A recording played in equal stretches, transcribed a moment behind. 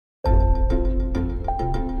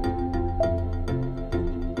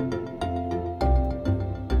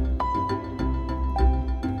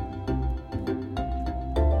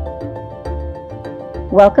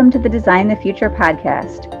Welcome to the Design the Future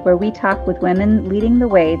podcast, where we talk with women leading the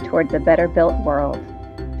way towards a better built world.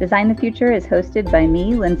 Design the Future is hosted by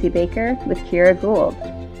me, Lindsay Baker, with Kira Gould.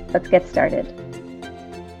 Let's get started.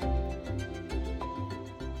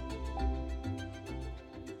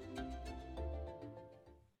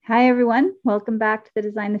 Hi, everyone. Welcome back to the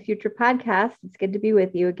Design the Future podcast. It's good to be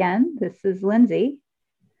with you again. This is Lindsay.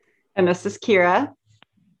 And this is Kira.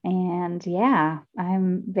 And yeah,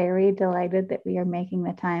 I'm very delighted that we are making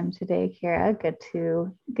the time today, Kira. Good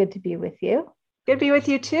to be with you. Good to be with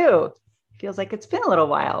you too. Feels like it's been a little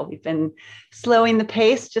while. We've been slowing the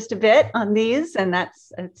pace just a bit on these, and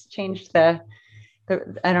it's changed the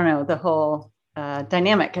whole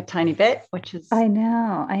dynamic a tiny bit, which is. I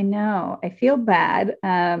know. I feel bad,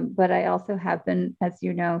 but I also have been, as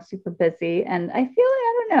you know, super busy, and I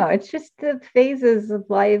don't know. It's just the phases of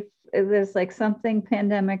life. There's like something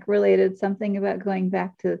pandemic related, something about going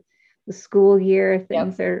back to the school year.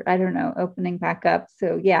 Things are, I don't know, opening back up.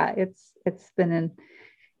 So yeah, it's been an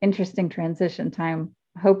interesting transition time.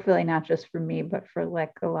 Hopefully not just for me, but for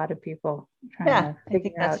like a lot of people trying to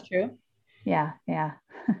figure out. That's true. Yeah.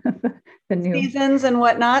 The new seasons and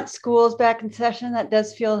whatnot. School's back in session. That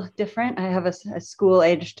does feel different. I have a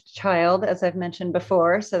school-aged child, as I've mentioned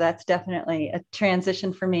before, so that's definitely a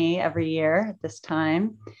transition for me every year at this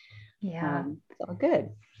time. Yeah, it's all good.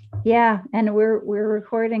 Yeah, and we're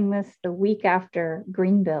recording this the week after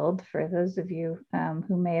Greenbuild, for those of you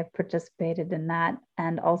who may have participated in that,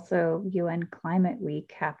 and also UN Climate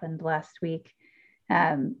Week happened last week.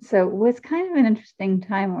 So it was kind of an interesting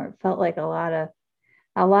time where it felt like a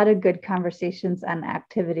lot of good conversations and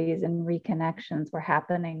activities and reconnections were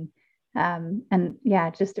happening. And yeah,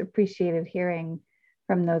 just appreciated hearing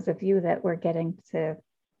from those of you that were getting to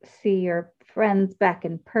see your friends back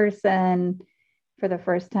in person for the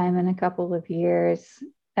first time in a couple of years.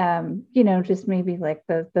 Just maybe like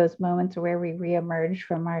those moments where we reemerge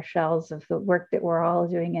from our shells of the work that we're all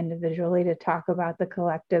doing individually to talk about the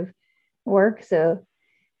collective work. So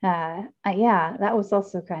that was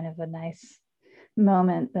also kind of a nice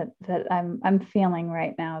moment that I'm feeling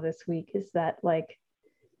right now this week, is that like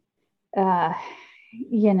when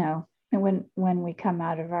we come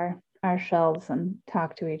out of our shells and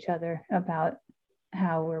talk to each other about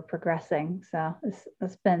how we're progressing. So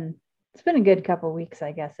it's been a good couple of weeks,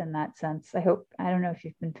 I guess, in that sense. I don't know if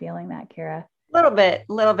you've been feeling that, Kira. A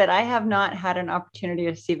little bit. I have not had an opportunity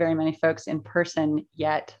to see very many folks in person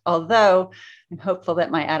yet, although I'm hopeful that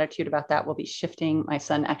my attitude about that will be shifting. My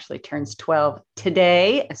son actually turns 12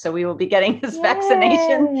 today, so we will be getting his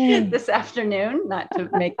vaccination this afternoon, not to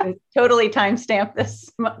make totally timestamp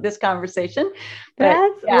this conversation. But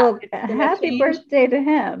happy birthday to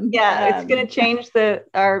him. Yeah, it's going to change the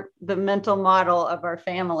mental model of our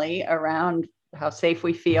family around how safe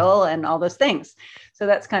we feel and all those things. So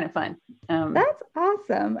that's kind of fun. That's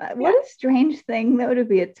awesome. What a strange thing though to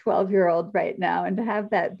be a 12-year-old right now and to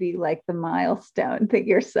have that be like the milestone that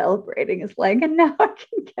you're celebrating, is like, and now I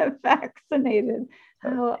can get vaccinated.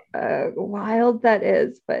 How wild that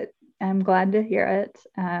is, but I'm glad to hear it.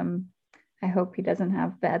 I hope he doesn't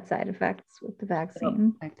have bad side effects with the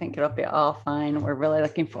vaccine. I think it'll be all fine. We're really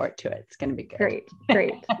looking forward to it. It's going to be good.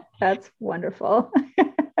 Great. That's wonderful.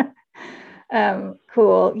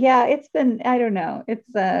 Cool. Yeah, it's been, I don't know. It's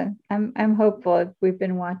I'm hopeful. We've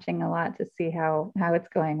been watching a lot to see how it's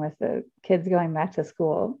going with the kids going back to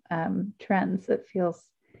school trends. It feels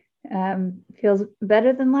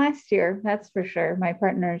better than last year. That's for sure. My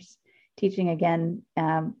partner's teaching again,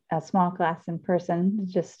 a small class in person. It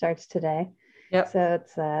just starts today. Yep. So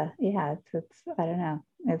it's it's I don't know.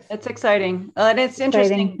 It's exciting. And it's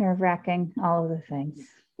interesting. Nerve-wracking, all of the things.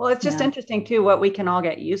 Well, it's just interesting too, what we can all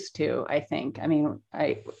get used to, I think. I mean,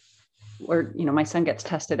 my son gets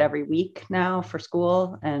tested every week now for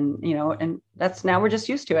school, and that's, now we're just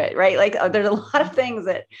used to it, right? Like there's a lot of things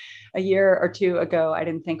that a year or two ago, I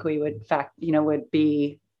didn't think we would would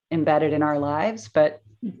be embedded in our lives, but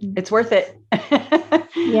it's worth it.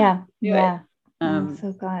 Yeah. I'm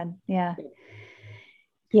so glad. Yeah.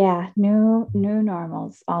 Yeah, new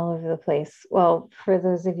normals all over the place. Well, for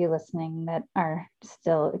those of you listening that are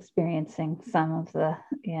still experiencing some of the,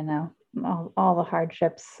 all the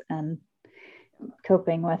hardships and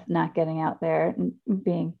coping with not getting out there and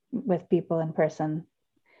being with people in person,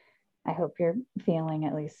 I hope you're feeling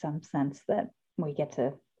at least some sense that we get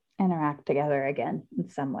to interact together again in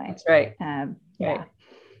some way. That's right. Yeah. Right.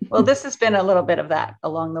 Well, this has been a little bit of that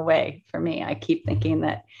along the way for me. I keep thinking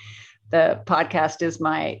that the podcast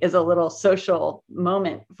is a little social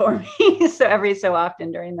moment for me. So every so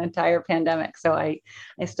often during the entire pandemic. So I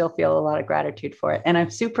still feel a lot of gratitude for it. And I'm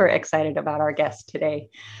super excited about our guest today.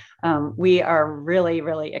 We are really,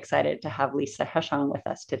 really excited to have Lisa Heschong with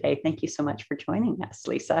us today. Thank you so much for joining us,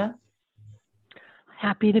 Lisa.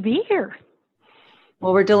 Happy to be here.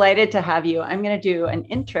 Well, we're delighted to have you. I'm going to do an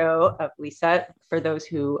intro of Lisa for those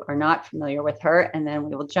who are not familiar with her, and then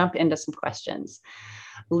we will jump into some questions.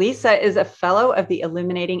 Lisa is a fellow of the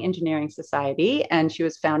Illuminating Engineering Society, and she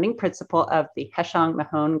was founding principal of the Heschong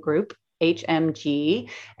Mahon Group, HMG,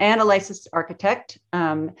 and a licensed architect.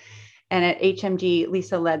 And at HMG,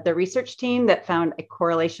 Lisa led the research team that found a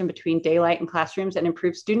correlation between daylight in classrooms and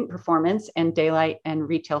improved student performance and daylight and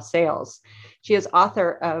retail sales. She is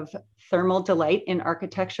author of Thermal Delight in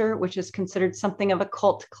Architecture, which is considered something of a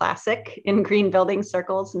cult classic in green building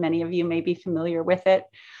circles. Many of you may be familiar with it.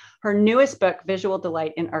 Her newest book, Visual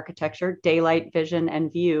Delight in Architecture, Daylight, Vision,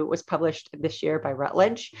 and View, was published this year by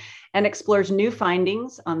Routledge and explores new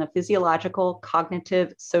findings on the physiological,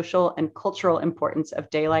 cognitive, social, and cultural importance of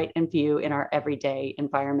daylight and view in our everyday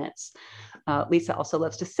environments. Lisa also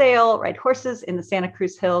loves to sail, ride horses in the Santa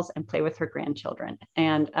Cruz Hills, and play with her grandchildren.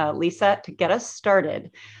 And Lisa, to get us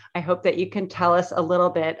started, I hope that you can tell us a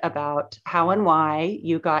little bit about how and why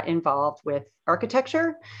you got involved with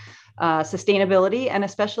architecture, sustainability, and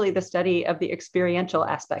especially the study of the experiential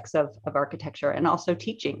aspects of architecture, and also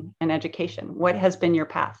teaching and education. What has been your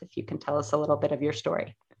path, if you can tell us a little bit of your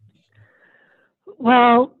story?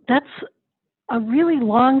 Well, that's a really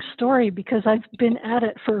long story because I've been at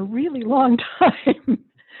it for a really long time.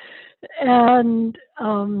 And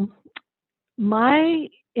my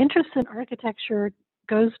interest in architecture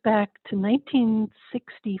goes back to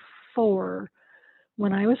 1964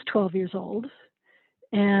 when I was 12 years old.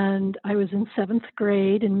 And I was in 7th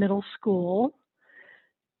grade in middle school.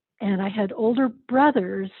 And I had older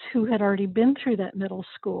brothers who had already been through that middle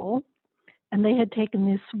school. And they had taken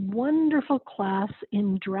this wonderful class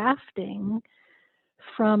in drafting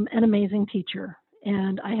from an amazing teacher.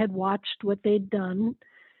 And I had watched what they'd done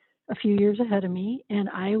a few years ahead of me. And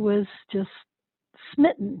I was just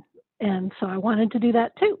smitten. And so I wanted to do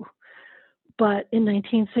that too. But in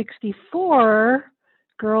 1964,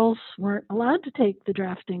 girls weren't allowed to take the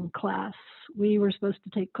drafting class. We were supposed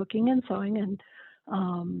to take cooking and sewing and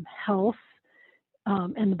health,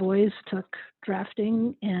 and the boys took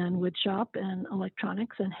drafting and woodshop and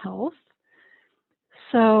electronics and health.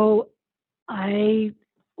 So I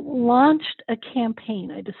launched a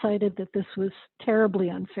campaign. I decided that this was terribly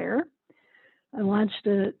unfair. I launched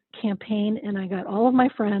a campaign and I got all of my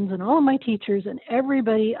friends and all of my teachers and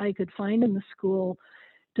everybody I could find in the school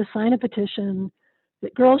to sign a petition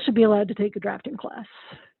that girls should be allowed to take a drafting class.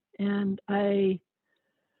 And I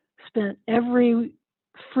spent every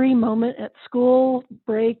free moment at school,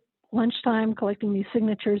 break, lunchtime, collecting these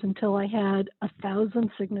signatures until I had 1,000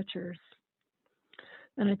 signatures.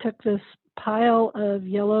 And I took this pile of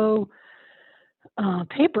yellow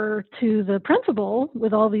paper to the principal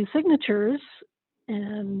with all these signatures.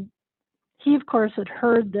 And he, of course, had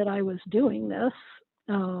heard that I was doing this.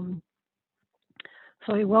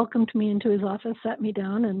 So he welcomed me into his office, sat me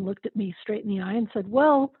down, and looked at me straight in the eye and said,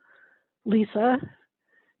 "Well, Lisa,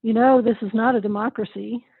 you know, this is not a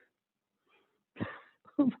democracy." At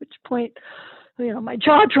which point, you know, my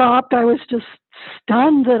jaw dropped. I was just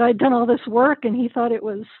stunned that I'd done all this work, and he thought it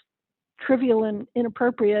was trivial and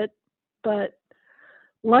inappropriate. But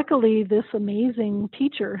luckily, this amazing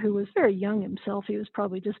teacher, who was very young himself, he was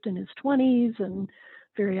probably just in his 20s and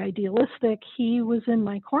very idealistic, he was in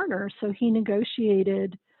my corner. So he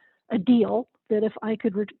negotiated a deal that if I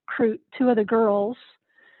could recruit 2 other girls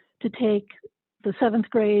to take the 7th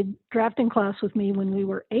grade drafting class with me when we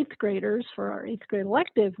were 8th graders for our 8th grade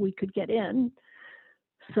elective, we could get in.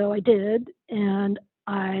 So I did, and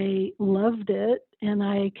I loved it. And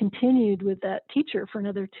I continued with that teacher for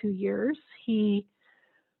another 2 years. He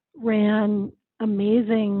ran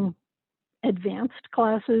amazing advanced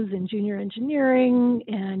classes in junior engineering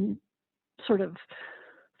and sort of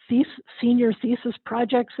senior thesis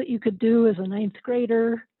projects that you could do as a 9th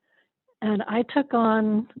grader. And I took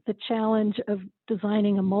on the challenge of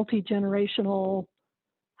designing a multi-generational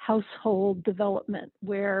household development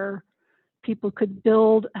where people could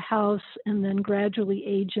build a house and then gradually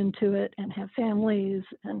age into it and have families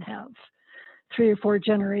and have 3 or 4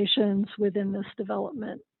 generations within this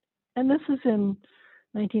development. And this is in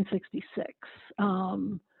 1966.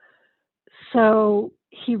 So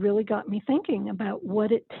he really got me thinking about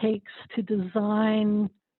what it takes to design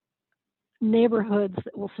neighborhoods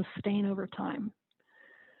that will sustain over time.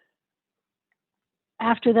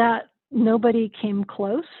 After that, nobody came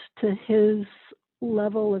close to his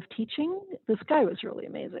level of teaching. This guy was really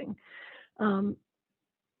amazing.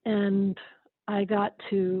 And I got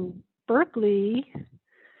to Berkeley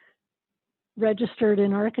registered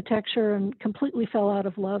in architecture and completely fell out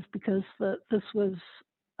of love because this was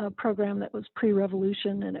a program that was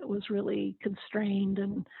pre-revolution and it was really constrained.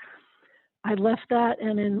 And I left that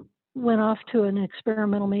and then went off to an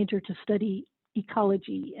experimental major to study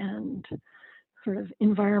ecology and sort of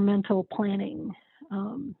environmental planning,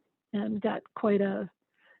 and got quite a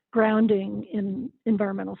grounding in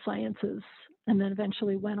environmental sciences, and then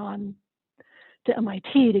eventually went on to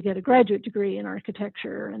MIT to get a graduate degree in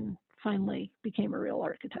architecture and finally became a real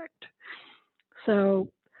architect. So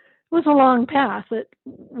it was a long path. It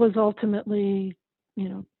was ultimately,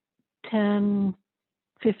 10,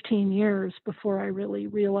 15 years before I really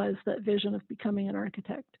realized that vision of becoming an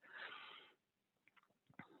architect.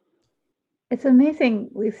 It's amazing,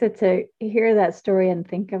 Lisa, to hear that story and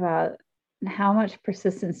think about how much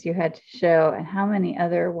persistence you had to show and how many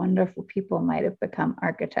other wonderful people might have become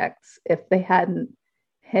architects if they hadn't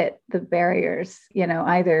hit the barriers,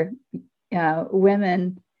 either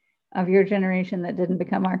women of your generation that didn't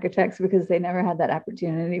become architects because they never had that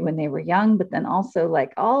opportunity when they were young, but then also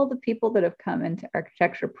like all the people that have come into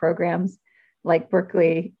architecture programs like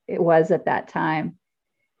Berkeley it was at that time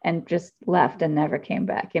and just left and never came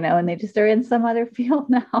back, and they just are in some other field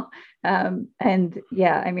now. And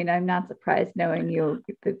yeah, I mean, I'm not surprised knowing you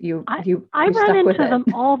that you run into them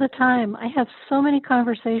all the time. I have so many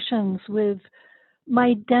conversations with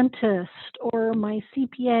my dentist or my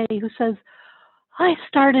CPA who says, I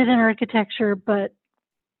started in architecture, but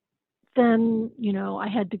then, I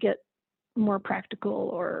had to get more practical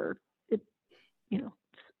or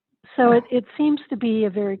so it seems to be a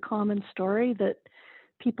very common story that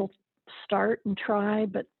people start and try,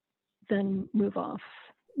 but then move off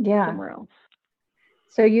somewhere else.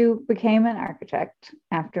 So you became an architect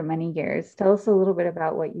after many years. Tell us a little bit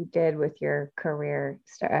about what you did with your career,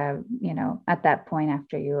 at that point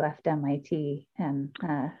after you left MIT, and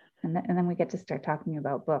then we get to start talking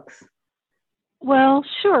about books. Well,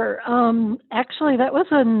 sure. Actually, that was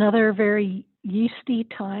another very yeasty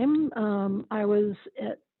time. I was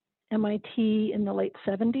at MIT in the late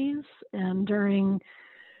 70s and during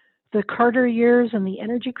the Carter years and the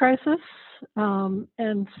energy crisis.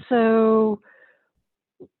 And so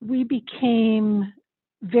we became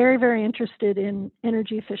very, very interested in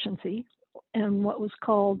energy efficiency and what was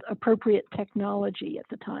called appropriate technology at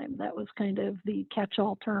the time. That was kind of the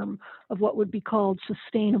catch-all term of what would be called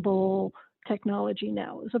sustainable technology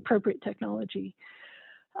now. It was appropriate technology.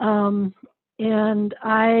 And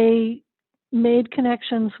I made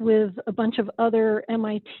connections with a bunch of other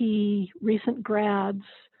MIT recent grads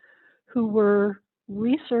who were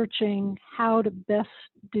researching how to best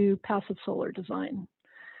do passive solar design.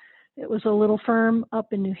 It was a little firm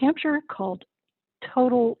up in New Hampshire called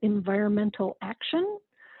Total Environmental Action.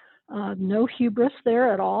 No hubris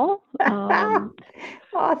there at all.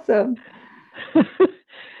 Awesome.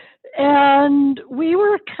 And we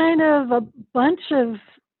were kind of a bunch of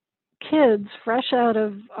kids fresh out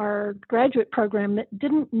of our graduate program that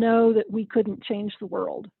didn't know that we couldn't change the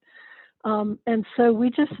world. And so we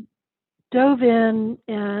just dove in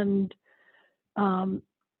and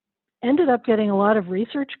ended up getting a lot of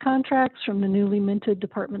research contracts from the newly minted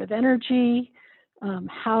Department of Energy,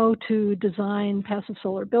 how to design passive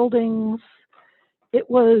solar buildings. It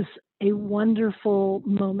was a wonderful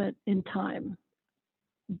moment in time,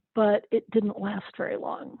 but it didn't last very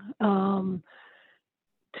long.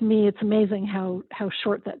 To me, it's amazing how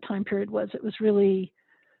short that time period was. It was really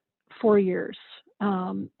 4 years.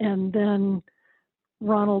 And then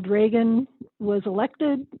Ronald Reagan was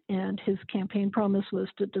elected, and his campaign promise was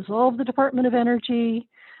to dissolve the Department of Energy.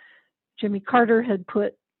 Jimmy Carter had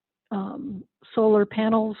put solar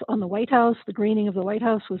panels on the White House. The greening of the White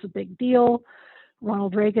House was a big deal.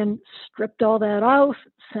 Ronald Reagan stripped all that off,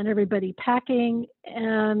 sent everybody packing,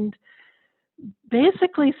 and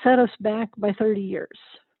basically set us back by 30 years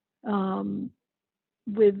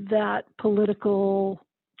with that political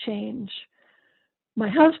change. My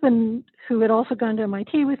husband, who had also gone to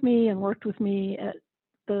MIT with me and worked with me at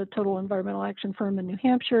the Total Environmental Action firm in New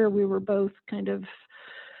Hampshire, we were both kind of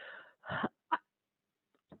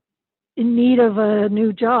in need of a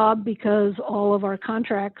new job because all of our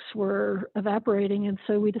contracts were evaporating. And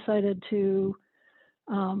so we decided to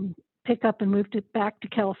pick up and move back to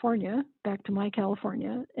California, back to my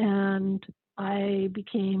California. And I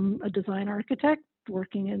became a design architect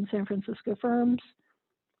working in San Francisco firms.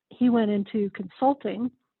 He went into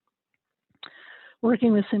consulting,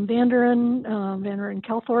 working with Sim Vanderen, Vanderen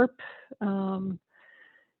Calthorpe.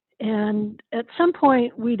 And at some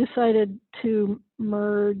point, we decided to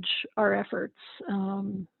merge our efforts.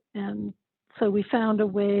 And so we found a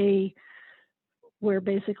way where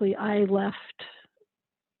basically I left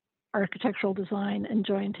architectural design and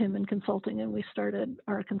joined him in consulting, and we started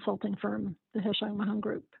our consulting firm, the Heshang Mahang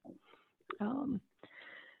Group.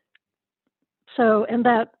 And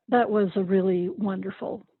that was a really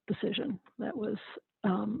wonderful decision. That was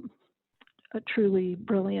a truly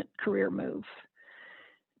brilliant career move,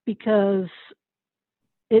 because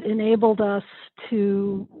it enabled us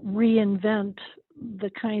to reinvent the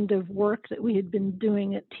kind of work that we had been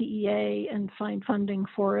doing at TEA and find funding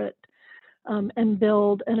for it, and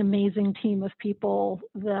build an amazing team of people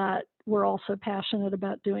that were also passionate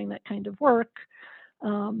about doing that kind of work,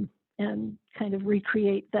 and kind of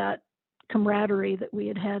recreate that camaraderie that we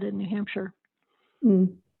had had in New Hampshire.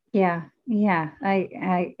 Yeah,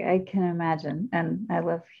 I can imagine, and I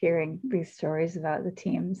love hearing these stories about the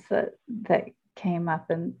teams that came up,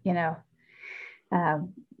 and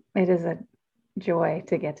it is a joy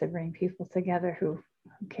to get to bring people together who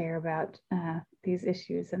care about these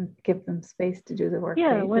issues and give them space to do the work.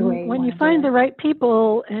 Yeah, when you find the right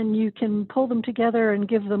people and you can pull them together and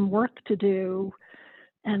give them work to do,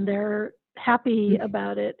 and they're happy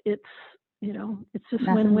about it, it's just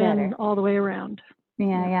win-win all the way around.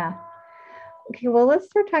 Yeah. Okay, well, let's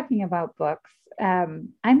start talking about books.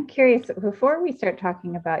 I'm curious, before we start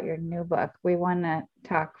talking about your new book, we want to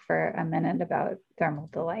talk for a minute about Thermal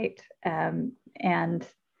Delight. I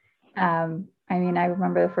mean, I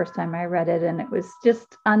remember the first time I read it, and it was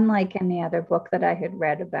just unlike any other book that I had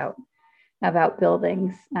read about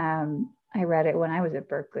buildings. I read it when I was at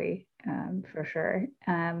Berkeley, for sure.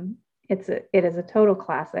 It is a total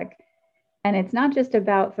classic, and it's not just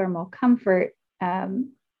about thermal comfort,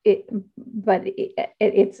 but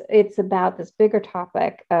it's about this bigger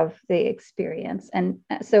topic of the experience. And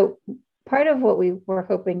so part of what we were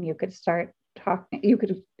hoping you could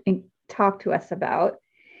talk to us about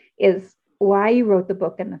is why you wrote the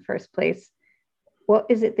book in the first place. What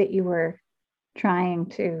is it that you were trying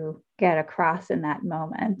to get across in that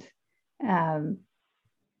moment? And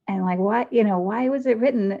like, why was it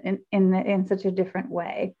written in such a different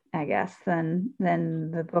way, I guess, than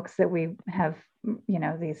the books that we have,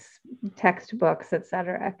 these textbooks, et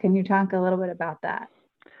cetera. Can you talk a little bit about that?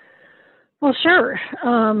 Well, sure.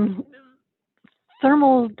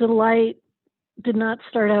 Thermal Delight did not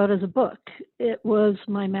start out as a book. It was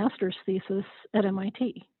my master's thesis at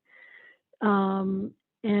MIT. And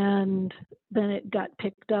then it got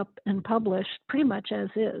picked up and published pretty much as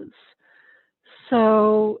is.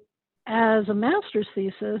 So as a master's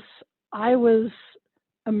thesis, I was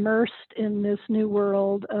immersed in this new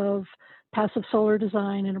world of passive solar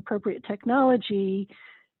design and appropriate technology,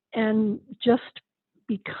 and just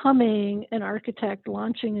becoming an architect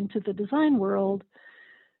launching into the design world.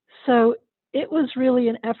 So it was really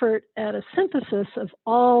an effort at a synthesis of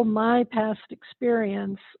all my past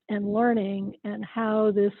experience and learning, and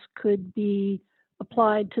how this could be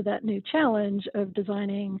applied to that new challenge of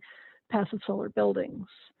designing passive solar buildings.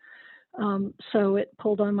 So it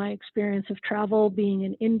pulled on my experience of travel, being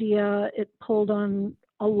in India. It pulled on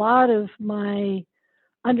a lot of my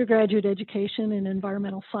undergraduate education in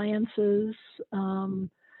environmental sciences,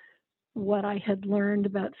 what I had learned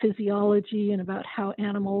about physiology and about how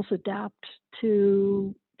animals adapt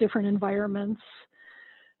to different environments.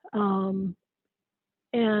 And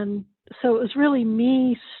so it was really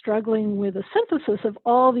me struggling with a synthesis of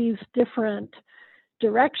all these different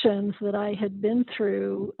directions that I had been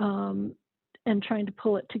through, and trying to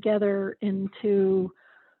pull it together into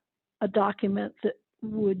a document that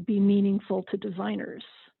would be meaningful to designers.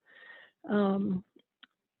 And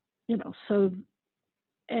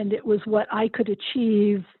it was what I could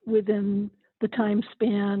achieve within the time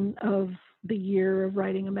span of the year of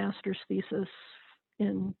writing a master's thesis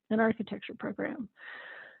in an architecture program.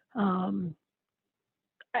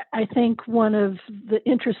 I think one of the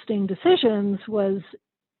interesting decisions was,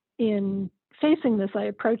 in facing this, I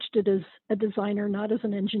approached it as a designer, not as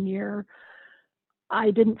an engineer. I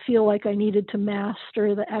didn't feel like I needed to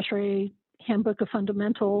master the ASHRAE Handbook of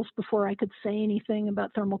Fundamentals before I could say anything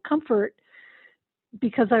about thermal comfort,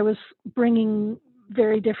 because I was bringing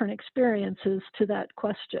very different experiences to that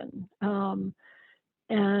question.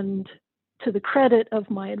 And to the credit of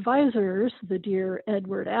my advisors, the dear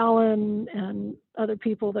Edward Allen and other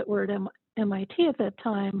people that were at MIT at that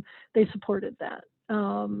time, they supported that.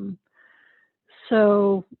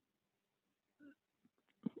 So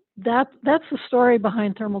that's the story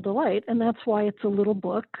behind Thermal Delight, and that's why it's a little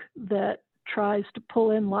book that tries to pull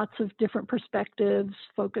in lots of different perspectives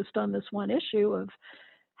focused on this one issue of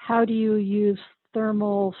how do you use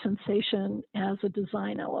thermal sensation as a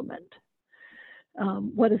design element?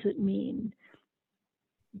 What does it mean?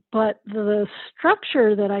 But the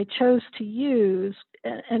structure that I chose to use,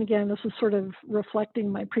 and again, this is sort of reflecting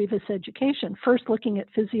my previous education, first looking at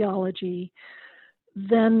physiology,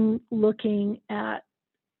 then looking at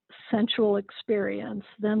sensual experience,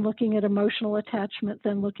 then looking at emotional attachment,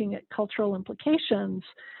 then looking at cultural implications,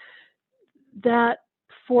 that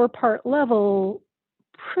 4-part level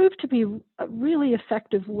proved to be a really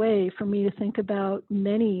effective way for me to think about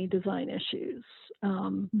many design issues.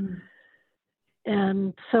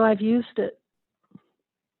 And so I've used it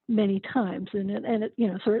many times, and it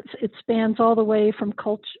so it spans all the way from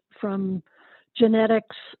from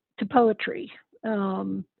genetics to poetry.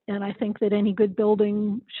 And I think that any good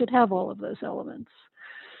building should have all of those elements.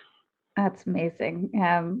 That's amazing.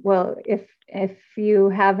 Well, if you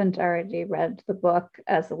haven't already read the book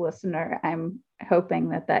as a listener, I'm hoping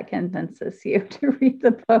that convinces you to read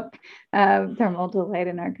the book, Thermal Delight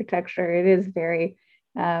in Architecture. It is very,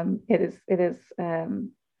 it is a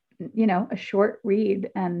short read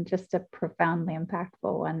and just a profoundly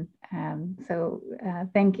impactful one. So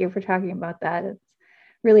thank you for talking about that. It's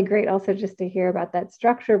really great also just to hear about that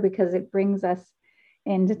structure, because it brings us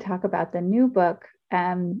in to talk about the new book.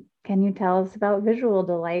 Can you tell us about Visual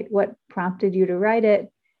Delight? What prompted you to write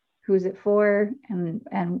it? Who's it for? And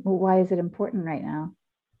why is it important right now?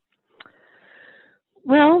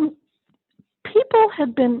 Well, people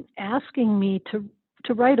had been asking me to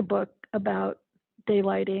write a book about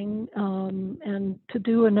daylighting and to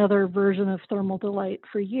do another version of Thermal Delight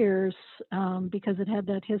for years because it had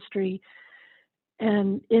that history.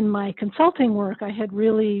 And in my consulting work, I had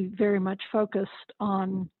really very much focused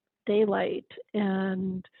on daylight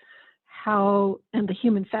and the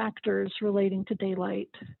human factors relating to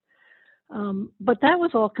daylight. But that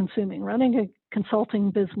was all consuming. Running a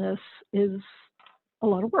consulting business is a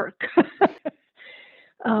lot of work.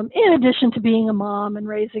 In addition to being a mom and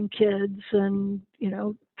raising kids and,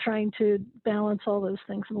 trying to balance all those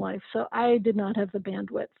things in life. So I did not have the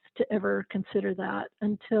bandwidth to ever consider that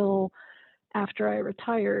until after I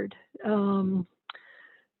retired. But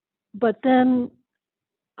then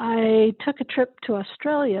I took a trip to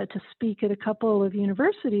Australia to speak at a couple of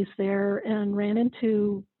universities there and ran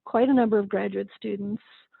into quite a number of graduate students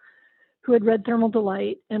who had read Thermal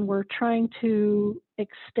Delight and were trying to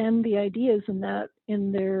extend the ideas in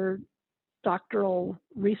their doctoral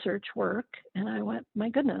research work. And I went, my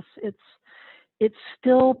goodness, it's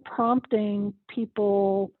still prompting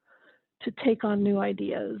people to take on new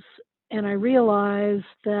ideas. And I realized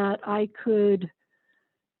that I could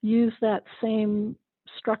use that same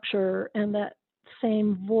structure and that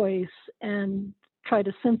same voice and try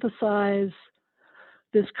to synthesize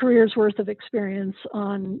this career's worth of experience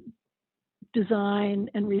on design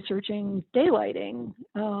and researching daylighting.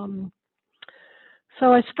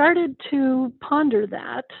 So I started to ponder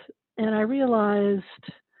that, and I realized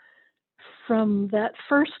from that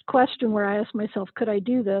first question where I asked myself, could I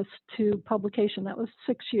do this, to publication, that was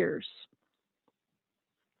 6 years.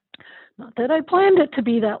 Not that I planned it to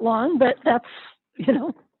be that long, but that's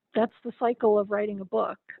the cycle of writing a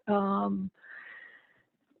book. And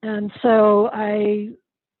so I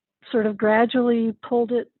sort of gradually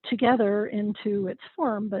pulled it together into its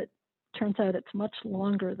form, but turns out it's much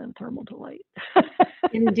longer than Thermal Delight.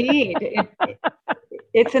 Indeed.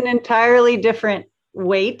 It's an entirely different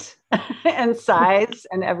weight and size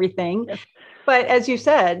and everything. Yes. But as you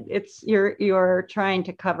said, you're trying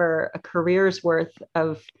to cover a career's worth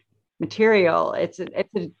of material. It's a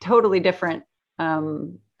totally different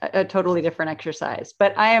exercise.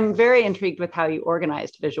 But I am very intrigued with how you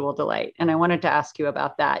organized Visual Delight, and I wanted to ask you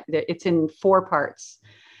about that. It's in 4 parts: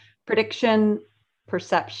 prediction,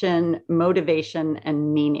 perception, motivation,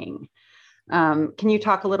 and meaning. Can you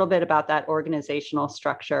talk a little bit about that organizational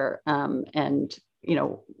structure and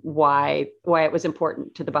why it was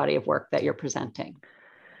important to the body of work that you're presenting?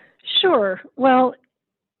 Sure. Well,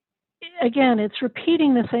 again, it's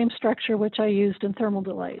repeating the same structure which I used in Thermal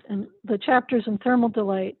Delight. And the chapters in Thermal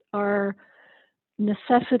Delight are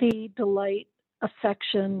necessity, delight,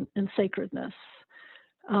 affection, and sacredness.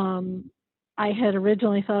 I had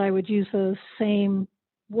originally thought I would use those same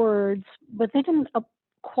words, but they didn't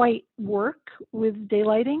quite work with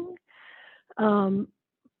daylighting.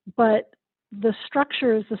 But the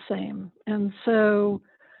structure is the same. And so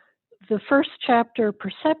the first chapter,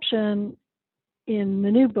 perception, in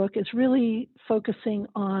the new book is really focusing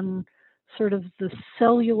on sort of the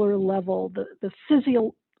cellular level, the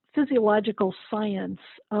physiological science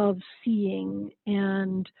of seeing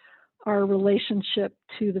and our relationship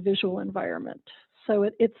to the visual environment. So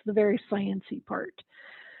it's the very sciencey part.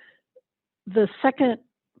 The second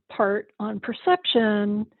part on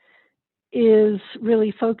perception is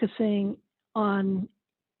really focusing on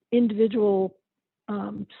individual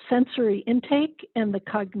sensory intake and the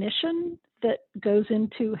cognition that goes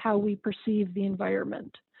into how we perceive the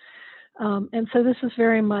environment. And so this is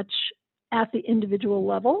very much at the individual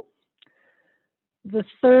level. The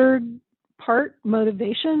third part,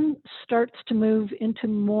 motivation, starts to move into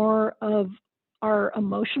more of our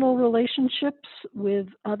emotional relationships with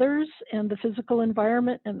others and the physical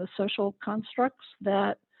environment and the social constructs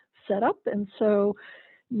that set up. And so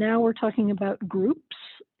now we're talking about groups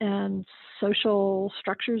and social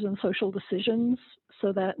structures and social decisions.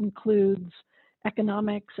 So that includes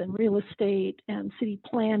economics and real estate and city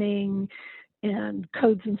planning and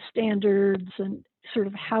codes and standards and sort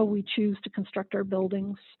of how we choose to construct our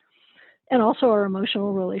buildings, and also our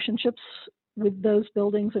emotional relationships with those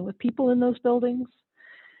buildings and with people in those buildings.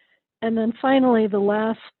 And then finally, the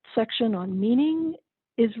last section on meaning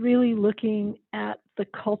is really looking at the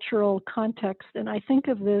cultural context. And I think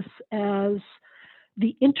of this as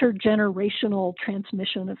the intergenerational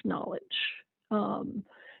transmission of knowledge,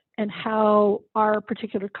 and how our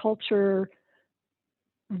particular culture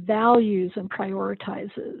values and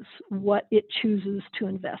prioritizes what it chooses to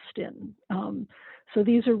invest in. So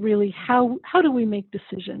these are really how do we make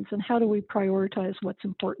decisions, and how do we prioritize what's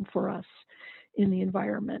important for us in the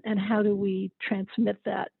environment, and how do we transmit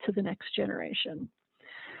that to the next generation.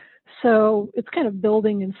 So it's kind of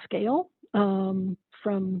building in scale,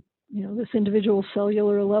 from this individual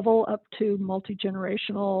cellular level up to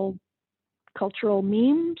multi-generational cultural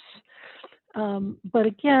memes. But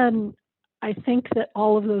again, I think that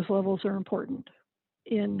all of those levels are important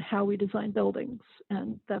in how we design buildings.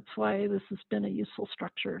 And that's why this has been a useful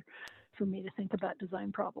structure for me to think about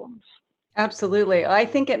design problems. Absolutely. I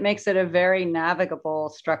think it makes it a very navigable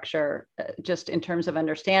structure, just in terms of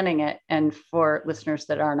understanding it. And for listeners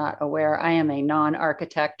that are not aware, I am a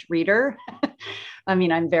non-architect reader. I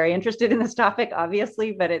mean, I'm very interested in this topic,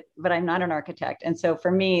 obviously, but I'm not an architect. And so for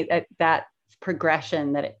me, that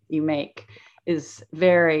progression that you make is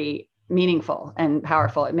very meaningful and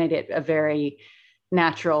powerful. It made it a very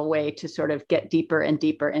natural way to sort of get deeper and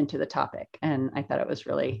deeper into the topic. And I thought it was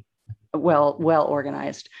really well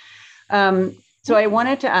organized. So I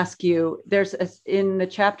wanted to ask you, in the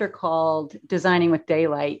chapter called Designing with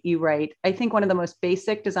Daylight, you write, I think one of the most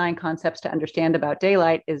basic design concepts to understand about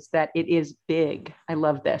daylight is that it is big. I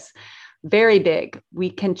love this. Very big. We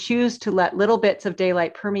can choose to let little bits of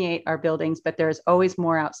daylight permeate our buildings, but there is always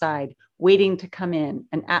more outside, waiting to come in,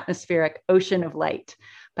 an atmospheric ocean of light.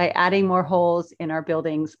 By adding more holes in our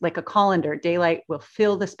buildings, like a colander, daylight will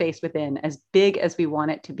fill the space within as big as we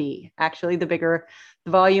want it to be. Actually, the bigger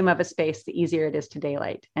the volume of a space, the easier it is to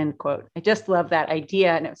daylight, end quote. I just love that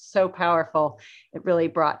idea, and it was so powerful. It really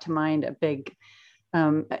brought to mind a big,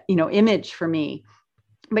 image for me.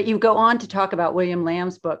 But you go on to talk about William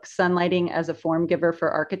Lamb's book, Sunlighting as a Form Giver for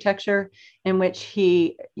Architecture, in which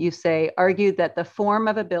you say, argued that the form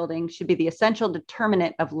of a building should be the essential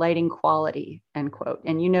determinant of lighting quality, end quote.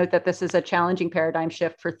 And you note that this is a challenging paradigm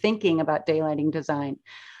shift for thinking about daylighting design.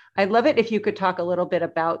 I'd love it if you could talk a little bit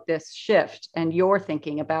about this shift and your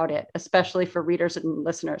thinking about it, especially for readers and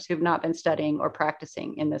listeners who've not been studying or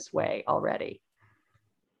practicing in this way already.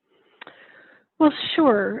 Well,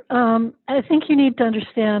 sure. I think you need to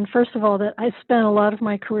understand, first of all, that I spent a lot of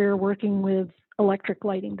my career working with electric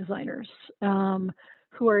lighting designers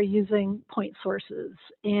who are using point sources.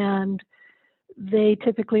 And they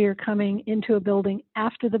typically are coming into a building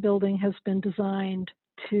after the building has been designed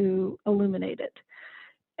to illuminate it.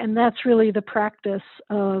 And that's really the practice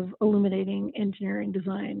of illuminating engineering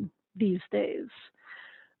design these days.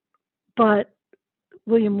 But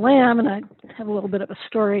William Lamb, and I have a little bit of a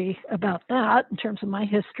story about that in terms of my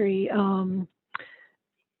history.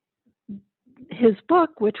 His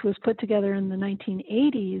book, which was put together in the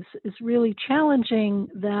 1980s, is really challenging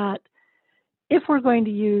that if we're going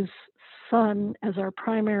to use sun as our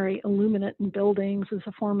primary illuminant in buildings as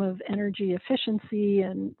a form of energy efficiency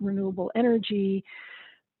and renewable energy,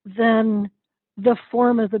 then the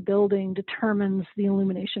form of the building determines the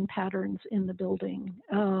illumination patterns in the building.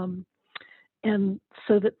 And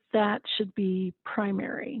so that should be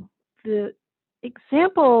primary. The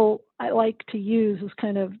example I like to use is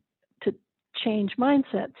kind of to change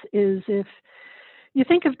mindsets is if you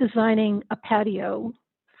think of designing a patio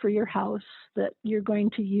for your house that you're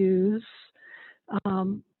going to use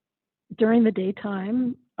during the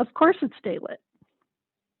daytime, of course it's daylit.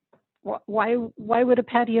 Why would a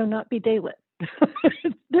patio not be daylit?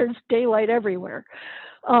 There's daylight everywhere.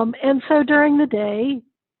 And so during the day,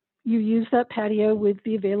 you use that patio with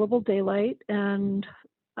the available daylight, and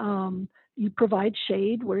you provide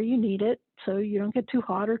shade where you need it so you don't get too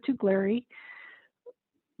hot or too glary.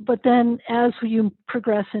 but then as you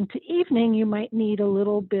progress into evening, you might need a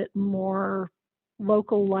little bit more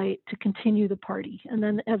local light to continue the party. And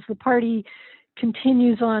then as the party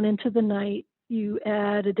continues on into the night, you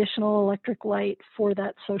add additional electric light for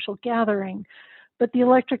that social gathering. But the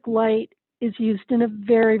electric light is used in a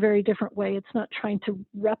very, very different way. It's not trying to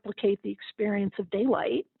replicate the experience of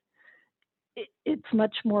daylight. It's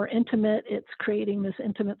much more intimate. It's creating this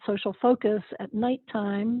intimate social focus at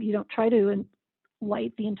nighttime. You don't try to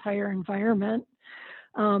light the entire environment.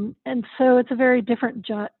 And so it's a very different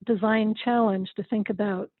design challenge to think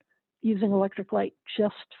about using electric light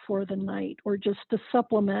just for the night or just to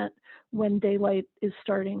supplement when daylight is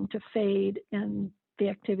starting to fade and the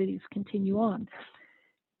activities continue on.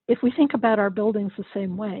 If we think about our buildings the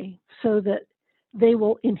same way, so that they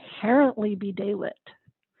will inherently be daylit,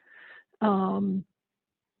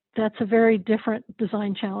 that's a very different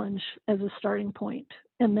design challenge as a starting point.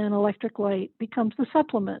 And then electric light becomes the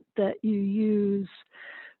supplement that you use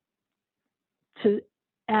to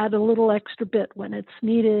add a little extra bit when it's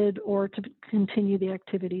needed or to continue the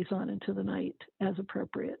activities on into the night as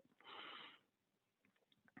appropriate.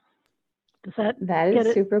 Does that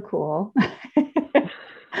is super cool.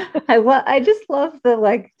 I just love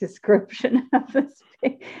the description of this.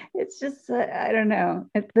 It's just I don't know.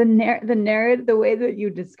 The narrative, the way that you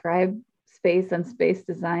describe space and space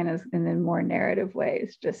design is in a more narrative way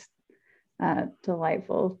is just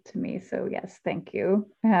delightful to me. So yes, thank you.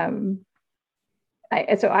 So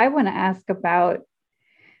I want to ask about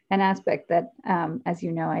an aspect that, as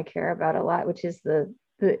you know, I care about a lot, which is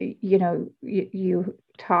you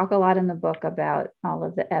talk a lot in the book about all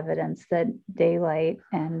of the evidence that daylight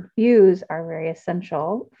and views are very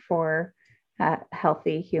essential for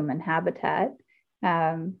healthy human habitat.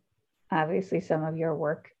 Obviously, some of your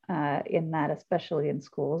work in that, especially in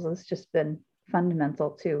schools, has just been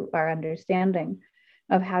fundamental to our understanding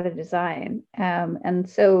of how to design. And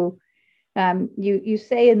so you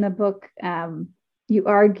say in the book, you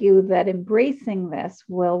argue that embracing this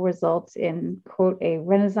will result in, quote, a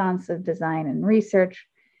renaissance of design and research,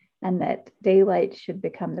 and that daylight should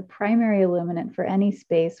become the primary illuminant for any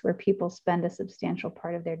space where people spend a substantial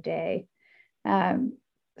part of their day.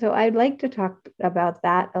 So I'd like to talk about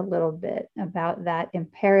that a little bit, about that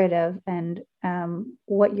imperative and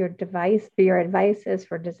what your advice is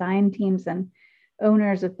for design teams and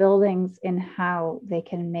owners of buildings in how they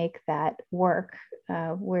can make that work.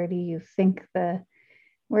 Where do you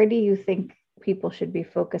think people should be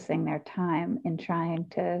focusing their time in trying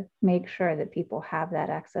to make sure that people have that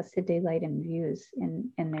access to daylight and views in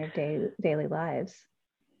their daily lives?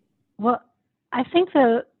 Well, I think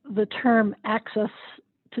the term access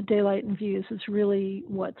to daylight and views is really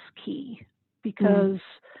what's key, because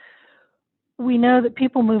we know that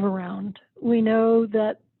people move around. We know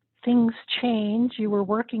that things change. You were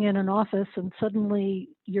working in an office and suddenly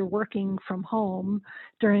you're working from home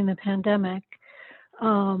during the pandemic.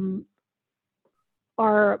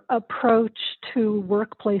 Our approach to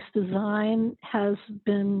workplace design has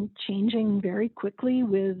been changing very quickly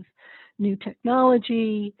with new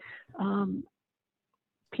technology,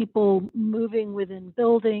 people moving within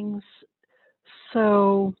buildings.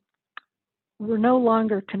 So we're no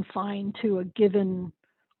longer confined to a given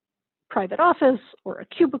private office or a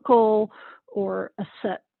cubicle or a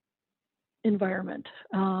set environment.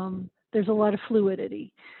 There's a lot of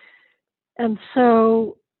fluidity. And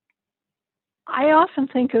so I often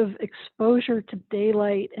think of exposure to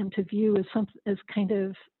daylight and to view as kind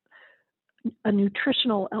of a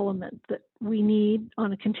nutritional element that we need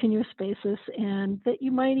on a continuous basis, and that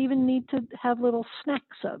you might even need to have little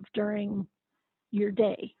snacks of during your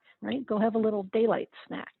day, right? Go have a little daylight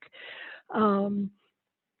snack.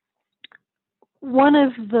 One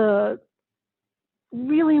of the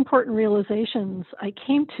really important realizations I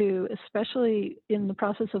came to, especially in the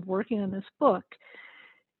process of working on this book,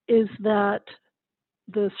 is that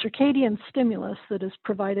the circadian stimulus that is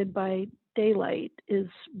provided by daylight is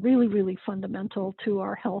really, really fundamental to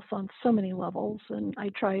our health on so many levels. And I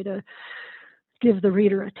try to give the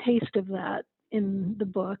reader a taste of that in the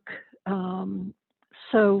book.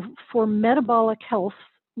 So for metabolic health,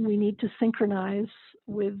 we need to synchronize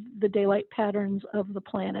with the daylight patterns of the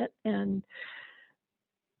planet, and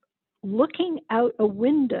looking out a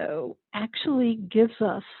window actually gives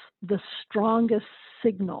us the strongest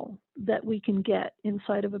signal that we can get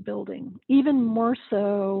inside of a building, even more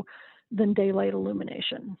so than daylight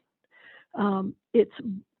illumination. It's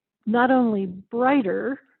not only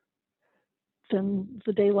brighter than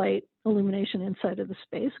the daylight illumination inside of the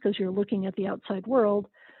space, because you're looking at the outside world,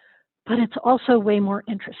 but it's also way more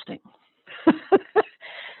interesting.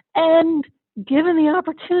 And given the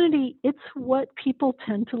opportunity, it's what people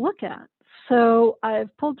tend to look at. So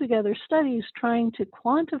I've pulled together studies trying to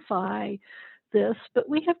quantify this, but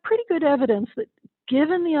we have pretty good evidence that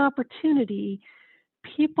given the opportunity,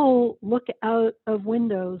 people look out of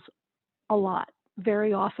windows a lot,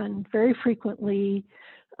 very often, very frequently,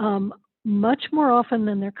 much more often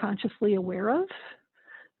than they're consciously aware of.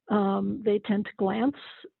 They tend to glance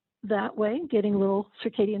that way, getting a little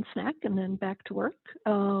circadian snack and then back to work.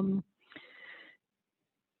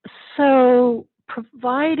 So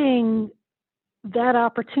providing that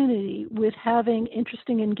opportunity with having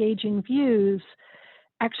interesting, engaging views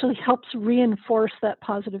actually helps reinforce that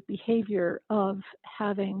positive behavior of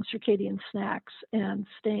having circadian snacks and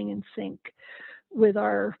staying in sync with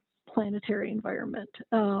our planetary environment.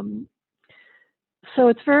 So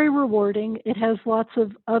it's very rewarding. It has lots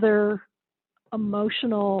of other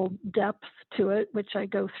emotional depth to it, which I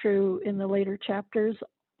go through in the later chapters,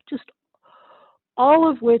 just all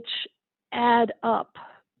of which add up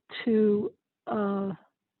to a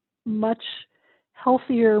much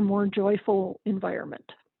healthier, more joyful environment.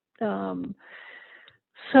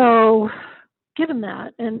 So given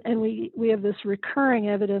that, and we have this recurring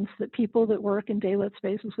evidence that people that work in daylit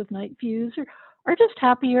spaces with night views are just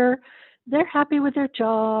happier. They're happy with their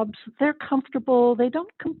jobs. They're comfortable. They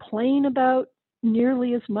don't complain about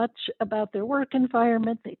nearly as much about their work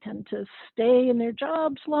environment. They tend to stay in their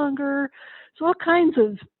jobs longer. So all kinds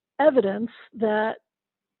of evidence that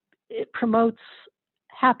it promotes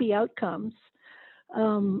happy outcomes.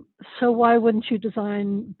 So why wouldn't you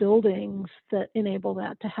design buildings that enable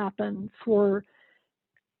that to happen for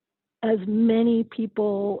as many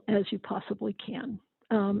people as you possibly can,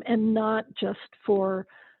 and not just for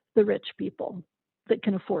the rich people that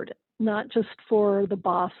can afford it, not just for the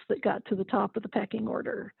boss that got to the top of the pecking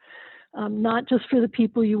order, not just for the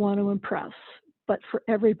people you want to impress, but for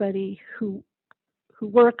everybody who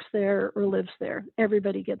works there or lives there.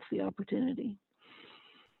 Everybody gets the opportunity.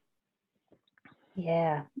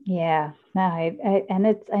 Yeah. No,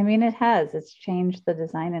 it's changed the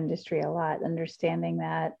design industry a lot, understanding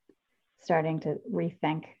that, starting to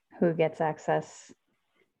rethink who gets access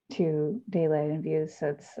to daylight and views. So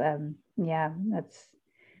it's, that's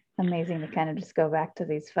amazing to kind of just go back to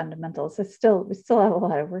these fundamentals. We still have a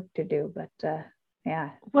lot of work to do, but yeah.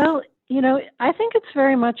 Well, I think it's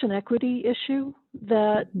very much an equity issue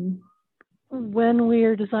that when we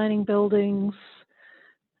are designing buildings,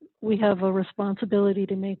 we have a responsibility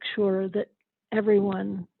to make sure that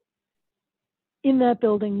everyone in that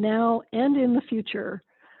building now and in the future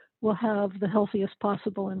will have the healthiest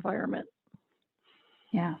possible environment.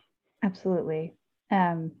 Yeah, absolutely.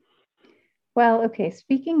 Well, okay,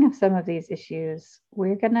 speaking of some of these issues,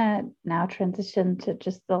 we're going to now transition to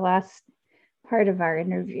just the last part of our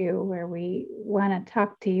interview where we want to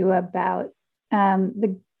talk to you about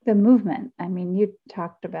the movement. I mean, you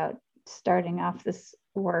talked about starting off this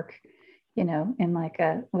work, in like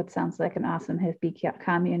what sounds like an awesome hippie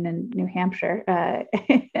commune in New Hampshire. And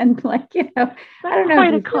I don't know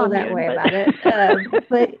if you feel that way about it,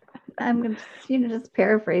 but I'm just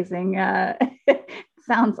paraphrasing.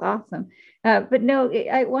 Sounds awesome. But no,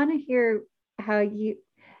 I want to hear how you,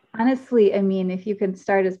 honestly, I mean, if you can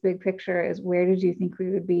start as big picture as where did you think we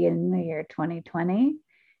would be in the year 2020?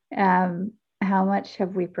 How much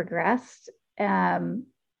have we progressed? But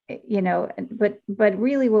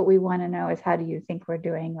really what we want to know is, how do you think we're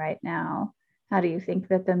doing right now? How do you think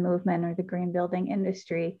that the movement or the green building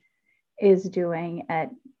industry is doing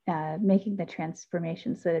at making the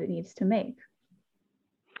transformations that it needs to make?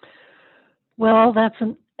 Well, that's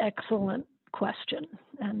an excellent question.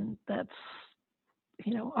 And that's,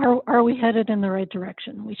 are we headed in the right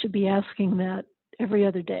direction? We should be asking that every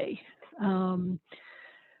other day.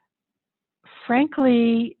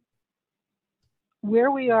 Frankly,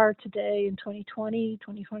 where we are today in 2020,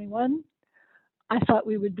 2021, I thought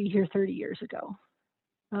we would be here 30 years ago.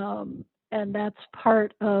 And that's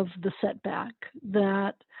part of the setback,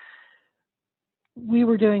 that we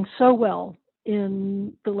were doing so well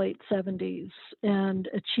in the late 70s and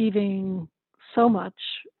achieving so much,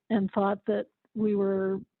 and thought that we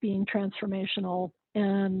were being transformational,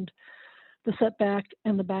 and the setback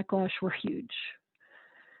and the backlash were huge.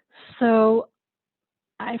 So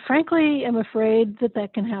I frankly am afraid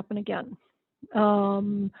that can happen again.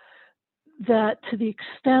 That to the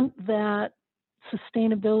extent that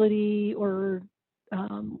sustainability or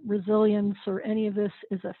resilience or any of this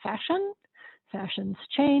is a fashion, fashions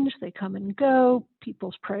change, they come and go,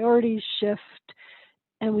 people's priorities shift,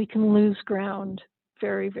 and we can lose ground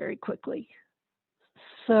very, very quickly.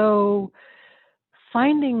 So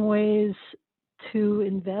finding ways to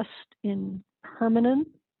invest in permanent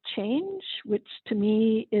change, which to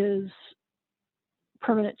me is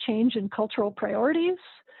permanent change in cultural priorities,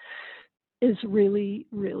 is really,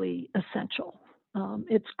 really essential.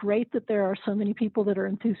 It's great that there are so many people that are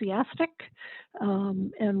enthusiastic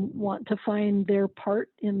and want to find their part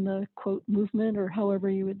in the quote movement, or however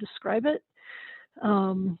you would describe it.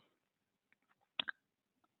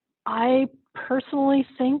 I personally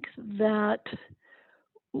think that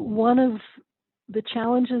one of the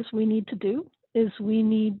challenges we need to do is we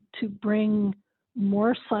need to bring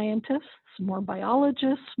more scientists, more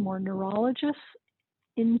biologists, more neurologists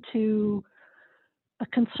into a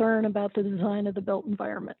concern about the design of the built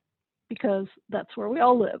environment, because that's where we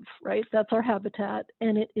all live, right? That's our habitat,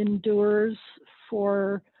 and it endures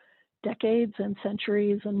for decades and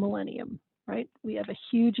centuries and millennium, right? We have a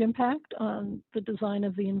huge impact on the design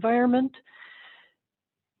of the environment,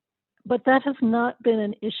 but that has not been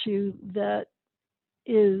an issue that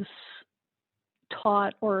is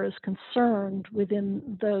taught or is concerned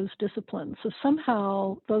within those disciplines. So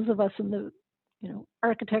somehow those of us in the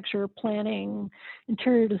architecture, planning,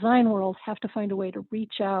 interior design world have to find a way to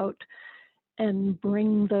reach out and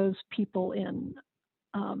bring those people in.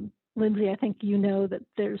 Lindsay, I think you know that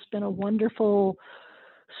there's been a wonderful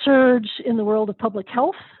surge in the world of public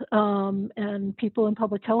health, and people in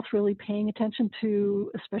public health really paying attention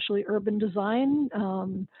to especially urban design.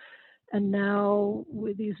 And now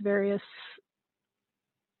with these various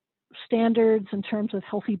standards in terms of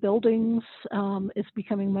healthy buildings, it's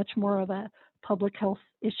becoming much more of a public health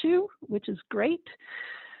issue, which is great.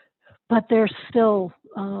 But there's still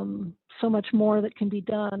so much more that can be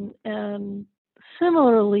done. And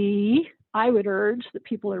similarly, I would urge that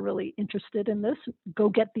people are really interested in this, go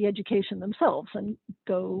get the education themselves and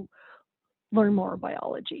go learn more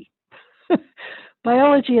biology.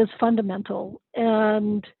 Biology is fundamental,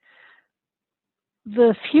 and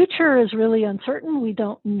the future is really uncertain. We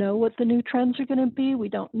don't know what the new trends are going to be. We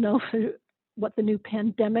don't know what the new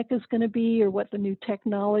pandemic is going to be or what the new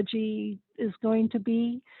technology is going to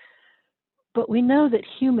be. But we know that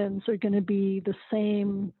humans are going to be the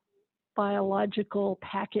same biological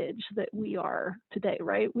package that we are today,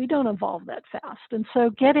 right? We don't evolve that fast. And so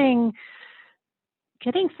getting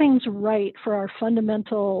things right for our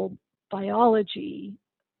fundamental biology,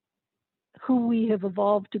 who we have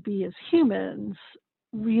evolved to be as humans,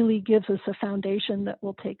 really gives us a foundation that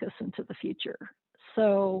will take us into the future.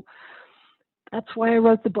 So that's why I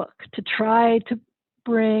wrote the book, to try to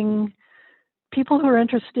bring people who are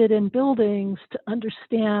interested in buildings to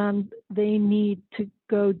understand they need to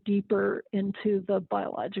go deeper into the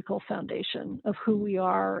biological foundation of who we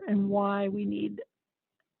are and why we need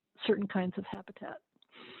certain kinds of habitat.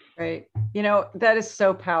 Right. That is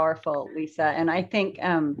so powerful, Lisa. And I think,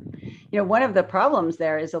 one of the problems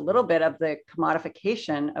there is a little bit of the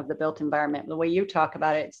commodification of the built environment. The way you talk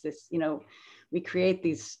about it, it's this, we create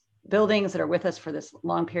these buildings that are with us for this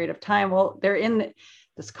long period of time. Well, they're in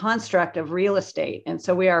this construct of real estate. And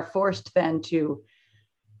so we are forced then to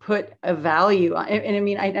put a value on it. And I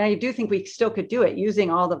mean, I do think we still could do it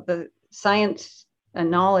using all of the science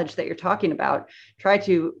and knowledge that you're talking about, try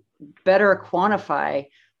to better quantify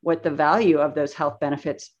what the value of those health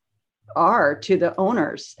benefits are to the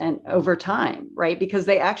owners and over time, right? Because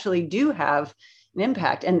they actually do have an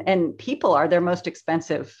impact, and people are the most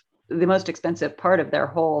expensive part of their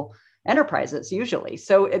whole enterprises usually.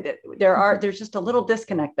 So there's just a little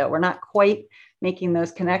disconnect though. We're not quite making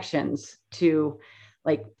those connections to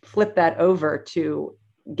like flip that over to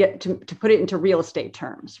get to put it into real estate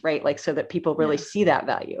terms, right? Like so that people really see that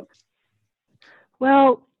value.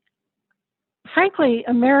 Well, frankly,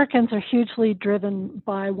 Americans are hugely driven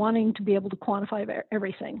by wanting to be able to quantify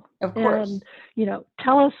everything. Of course. And,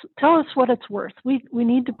 tell us what it's worth. We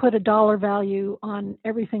need to put a dollar value on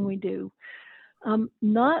everything we do.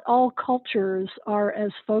 Not all cultures are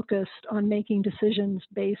as focused on making decisions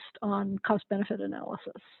based on cost-benefit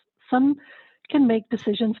analysis. Some can make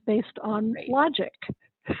decisions based on logic.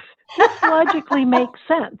 What logically makes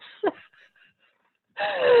sense?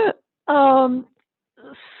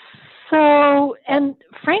 So, and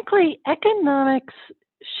frankly, economics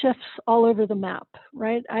shifts all over the map,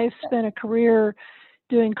 right? I've spent a career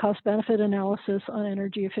doing cost-benefit analysis on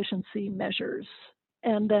energy efficiency measures,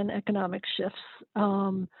 and then economic shifts.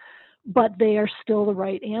 But they are still the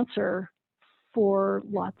right answer for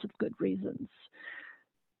lots of good reasons.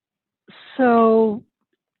 So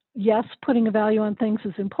yes, putting a value on things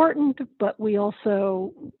is important, but we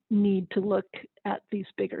also need to look at these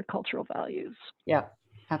bigger cultural values. Yeah,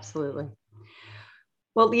 absolutely.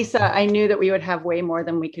 Well, Lisa, I knew that we would have way more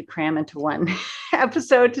than we could cram into one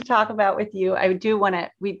episode to talk about with you. I do want to,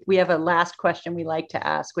 we have a last question we like to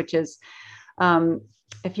ask, which is,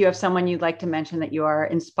 if you have someone you'd like to mention that you are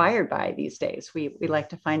inspired by these days, we like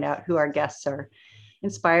to find out who our guests are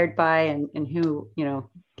inspired by and who,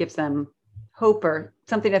 gives them hope or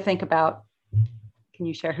something to think about. Can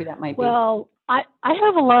you share who that might be? Well, I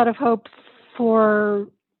have a lot of hope for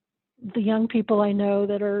the young people I know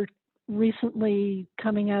that are recently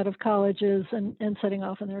coming out of colleges and setting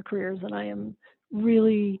off in their careers. And I am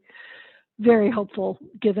really very hopeful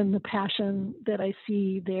given the passion that I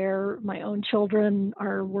see there. My own children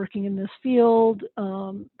are working in this field.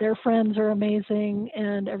 Their friends are amazing,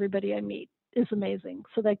 and everybody I meet is amazing.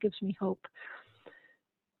 So that gives me hope.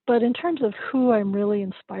 But in terms of who I'm really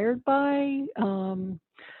inspired by, this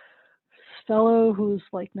fellow who's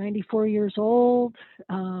like 94 years old,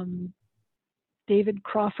 David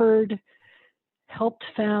Crawford, helped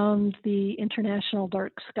found the International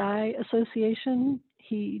Dark Sky Association.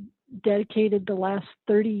 He dedicated the last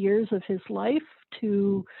 30 years of his life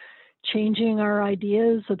to changing our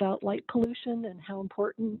ideas about light pollution and how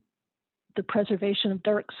important the preservation of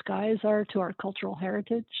dark skies are to our cultural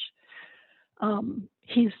heritage.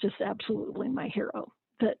 He's just absolutely my hero.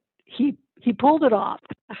 That he pulled it off.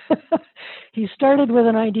 He started with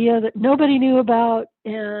an idea that nobody knew about,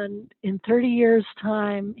 and in 30 years'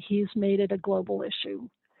 time, he's made it a global issue.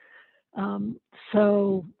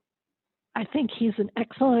 So I think he's an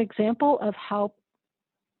excellent example of how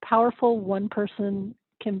powerful one person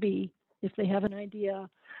can be if they have an idea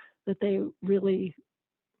that they really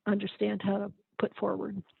understand how to put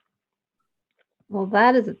forward. Well,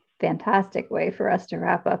 that is a fantastic way for us to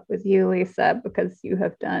wrap up with you, Lisa, because you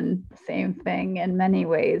have done the same thing in many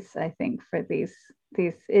ways, I think, for these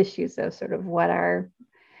issues of sort of what our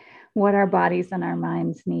bodies and our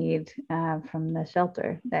minds need from the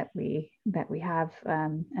shelter that we have,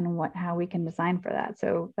 and how we can design for that.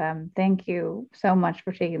 So thank you so much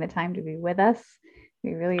for taking the time to be with us.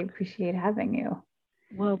 We really appreciate having you.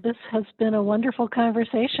 Well, this has been a wonderful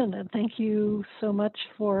conversation, and thank you so much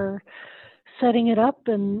for setting it up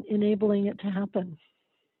and enabling it to happen.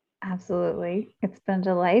 Absolutely. It's been a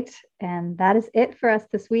delight. And that is it for us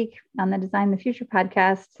this week on the Design the Future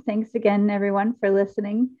podcast. Thanks again, everyone, for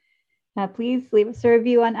listening. Please leave us a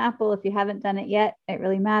review on Apple if you haven't done it yet. It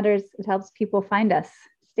really matters. It helps people find us.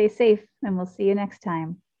 Stay safe, and we'll see you next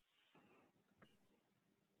time.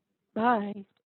 Bye.